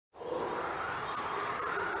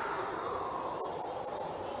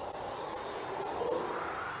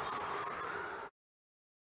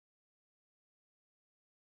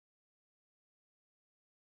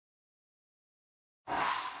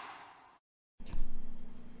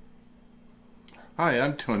Hi,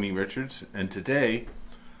 I'm Tony Richards, and today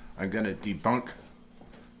I'm going to debunk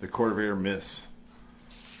the Corvair myths.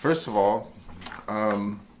 First of all,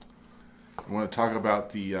 I want to talk about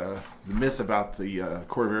the myth about the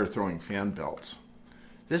Corvair throwing fan belts.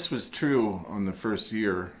 This was true on the first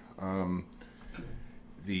year. Corvair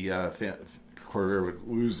would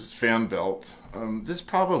lose its fan belt. This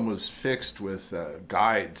problem was fixed with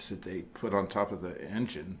guides that they put on top of the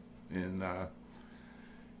engine. And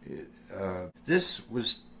this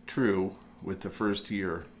was true with the first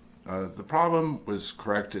year. The problem was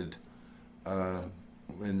corrected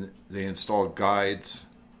when they installed guides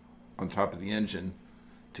on top of the engine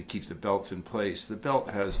to keep the belts in place. The belt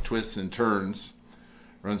has twists and turns,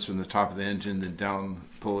 runs from the top of the engine, then down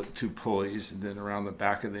two pulleys, and then around the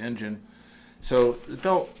back of the engine. So the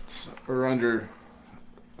belts are under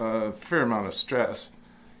a fair amount of stress.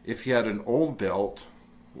 If you had an old belt,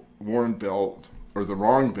 worn belt, or the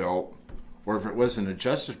wrong belt, or if it wasn't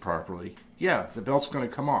adjusted properly, yeah, the belt's going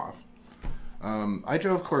to come off. I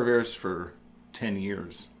drove Corvairs for 10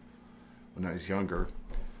 years when I was younger,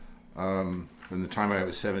 from the time I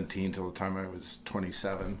was 17 till the time I was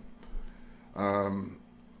 27,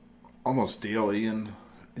 almost daily. And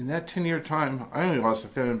in that 10-year time, I only lost a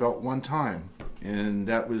fan belt one time, and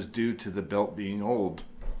that was due to the belt being old.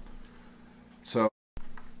 So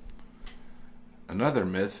another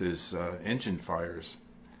myth is engine fires.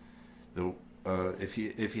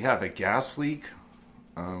 If you have a gas leak,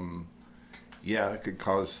 yeah, it could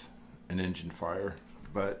cause an engine fire.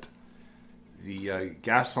 But the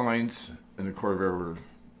gas lines in the Corvair were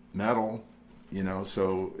metal,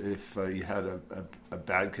 so if you had a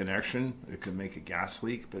bad connection, it could make a gas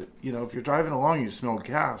leak. But if you're driving along and you smell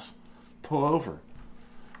gas, pull over,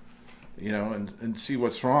 and see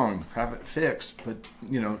what's wrong, have it fixed. But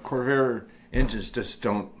Corvair engines just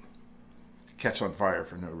don't catch on fire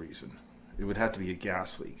for no reason. It would have to be a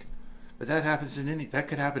gas leak, but that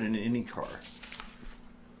could happen in any car.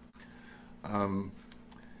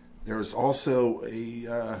 There was also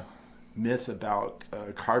a myth about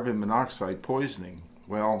carbon monoxide poisoning.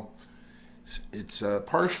 Well, it's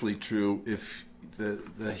partially true if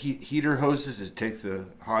the heater hoses that take the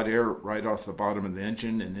hot air right off the bottom of the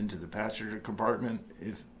engine and into the passenger compartment.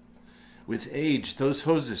 If with age, those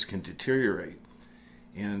hoses can deteriorate,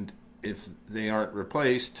 and if they aren't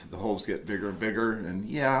replaced, the holes get bigger and bigger, and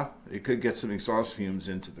yeah, it could get some exhaust fumes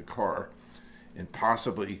into the car, and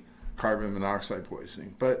possibly carbon monoxide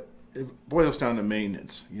poisoning. But it boils down to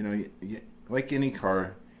maintenance. Like any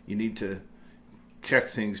car, you need to check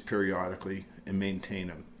things periodically and maintain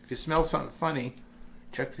them. If you smell something funny,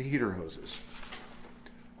 check the heater hoses.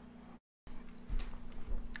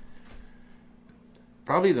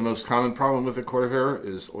 Probably the most common problem with the Corvair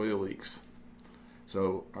is oil leaks.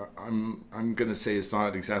 So I'm going to say it's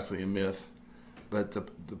not exactly a myth, but the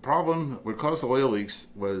problem, what caused the oil leaks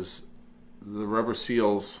was the rubber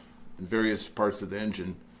seals in various parts of the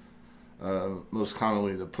engine, most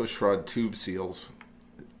commonly the pushrod tube seals,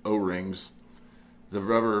 O-rings. The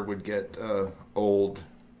rubber would get old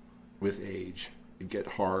with age. It'd get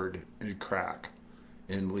hard and it'd crack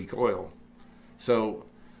and leak oil. So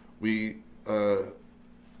we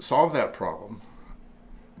solved that problem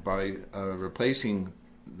by replacing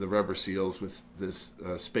the rubber seals with this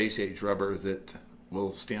space age rubber that will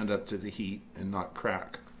stand up to the heat and not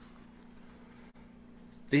crack.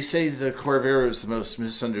 They say the Corvair is the most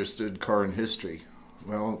misunderstood car in history.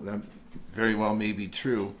 Well, that very well may be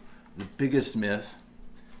true. The biggest myth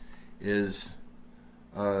is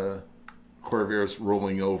Corvairs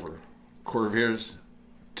rolling over. Corvairs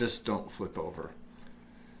just don't flip over.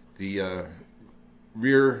 The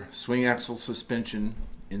rear swing axle suspension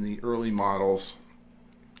in the early models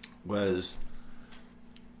was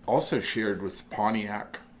also shared with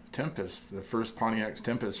Pontiac Tempest. The first Pontiac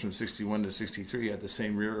Tempest from 61 to 63 had the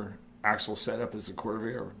same rear axle setup as the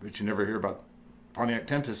Corvair, but you never hear about Pontiac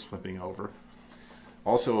Tempest flipping over.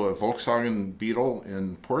 Also, a Volkswagen Beetle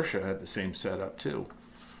and Porsche had the same setup too.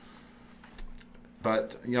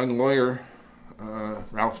 But a young lawyer,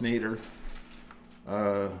 Ralph Nader,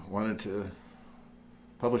 wanted to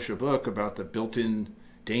publish a book about the built-in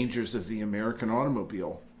dangers of the American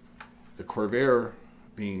automobile. The Corvair,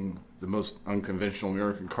 being the most unconventional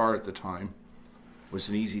American car at the time, was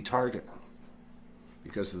an easy target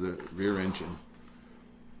because of the rear engine.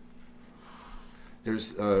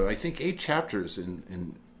 There's, I think, 8 chapters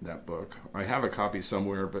in that book. I have a copy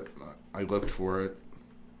somewhere, but I looked for it.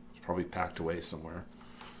 It's probably packed away somewhere.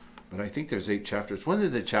 But I think there's 8 chapters. One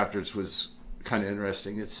of the chapters was kind of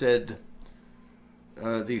interesting. It said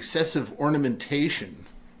the excessive ornamentation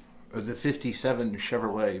of the 57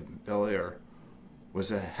 Chevrolet Bel Air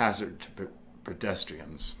was a hazard to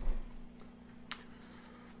pedestrians.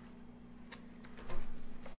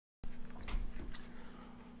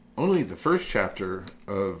 Only the first chapter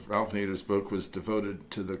of Ralph Nader's book was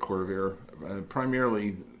devoted to the Corvair,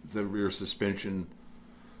 primarily the rear suspension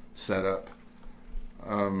setup.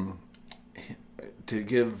 To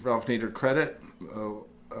give Ralph Nader credit,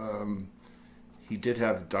 he did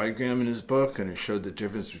have a diagram in his book, and it showed the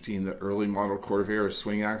difference between the early model Corvair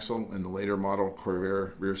swing axle and the later model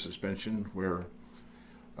Corvair rear suspension, where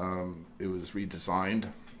it was redesigned.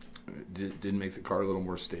 It did make the car a little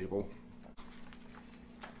more stable.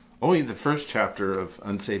 Only the first chapter of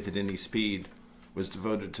Unsafe at Any Speed was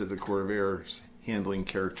devoted to the Corvair's handling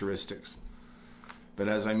characteristics. But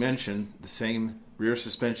as I mentioned, the same rear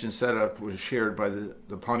suspension setup was shared by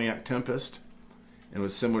the Pontiac Tempest and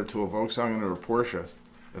was similar to a Volkswagen or a Porsche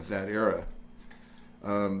of that era.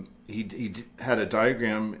 He had a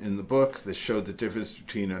diagram in the book that showed the difference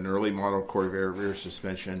between an early model Corvair rear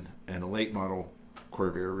suspension and a late model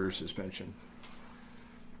Corvair rear suspension.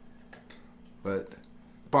 But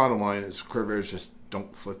bottom line is Corvairs just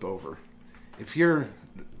don't flip over. If you're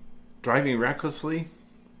driving recklessly,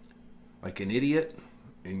 like an idiot,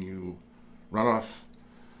 and you run off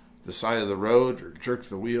the side of the road or jerk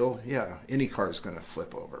the wheel, yeah, any car is going to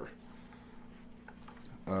flip over.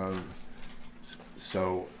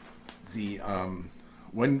 So the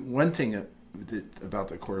one thing about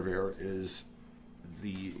the Corvair is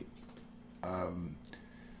the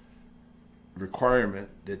requirement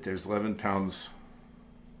that there's 11 pounds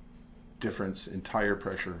difference in tire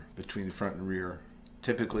pressure between the front and rear.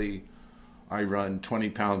 Typically, I run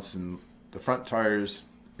 20 pounds in the front tires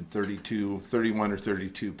and 31 or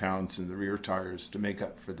 32 pounds in the rear tires to make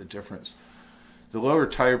up for the difference. The lower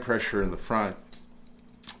tire pressure in the front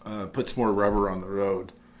puts more rubber on the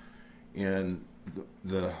road, and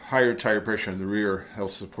the higher tire pressure in the rear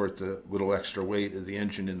helps support the little extra weight of the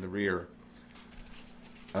engine in the rear.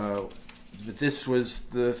 But this was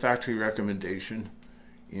the factory recommendation,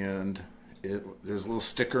 and there's a little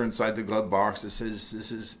sticker inside the glove box that says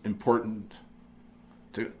this is important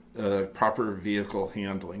to proper vehicle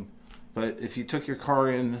handling. But if you took your car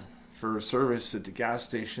in for service at the gas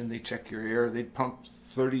station, they check your air, they'd pump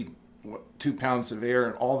 32 pounds of air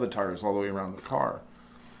in all the tires all the way around the car.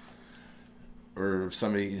 Or if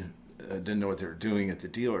somebody didn't know what they were doing at the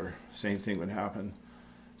dealer, same thing would happen.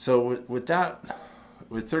 So with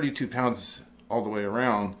 32 pounds all the way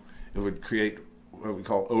around, it would create what we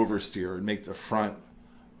call oversteer and make the front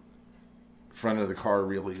of the car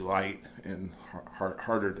really light and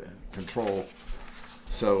harder to control.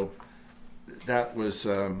 So that was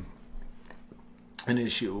an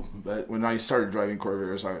issue. But when I started driving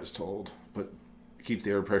Corvairs, I was told, keep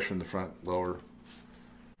the air pressure in the front lower.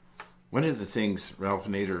 One of the things Ralph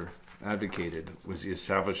Nader advocated was the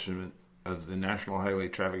establishment of the National Highway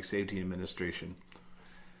Traffic Safety Administration.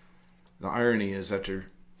 The irony is,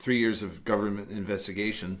 after 3 years of government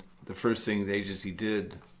investigation, the first thing the agency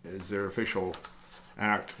did as their official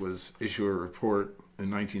act was issue a report in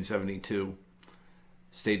 1972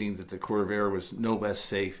 stating that the Corvair was no less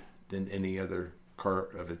safe than any other car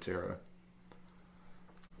of its era.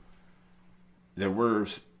 There were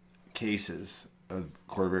cases of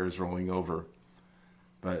Corvairs rolling over,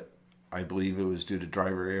 but I believe it was due to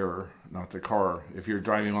driver error, not the car. If you're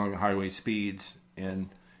driving along highway speeds and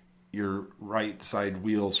your right side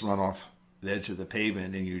wheels run off the edge of the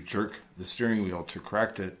pavement and you jerk the steering wheel to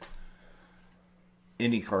correct it,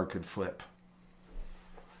 any car could flip.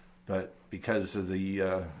 But because of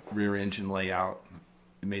the rear engine layout,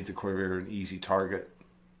 it made the Corvair an easy target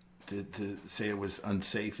to say it was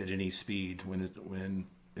unsafe at any speed when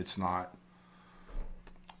it's not.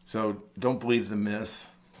 So don't believe the myths.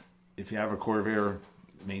 If you have a Corvair,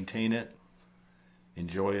 maintain it,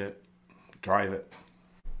 enjoy it, drive it.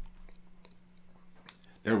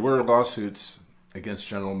 There were lawsuits against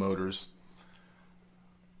General Motors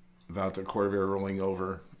about the Corvair rolling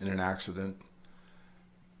over in an accident.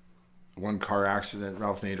 One car accident,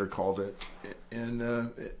 Ralph Nader called it. And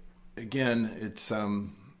again, it's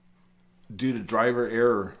due to driver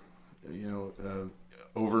error,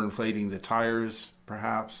 overinflating the tires,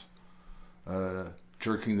 perhaps,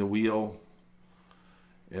 jerking the wheel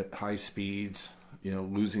at high speeds,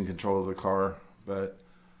 losing control of the car. But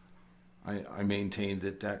I maintained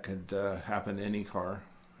that could happen to any car.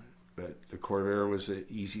 But the Corvair was an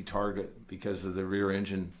easy target because of the rear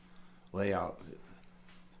engine layout.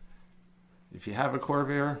 If you have a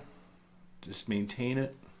Corvair, just maintain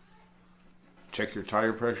it, check your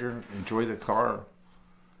tire pressure, enjoy the car,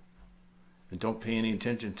 and don't pay any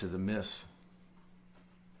attention to the myths.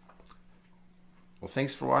 Well,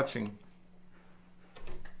 thanks for watching.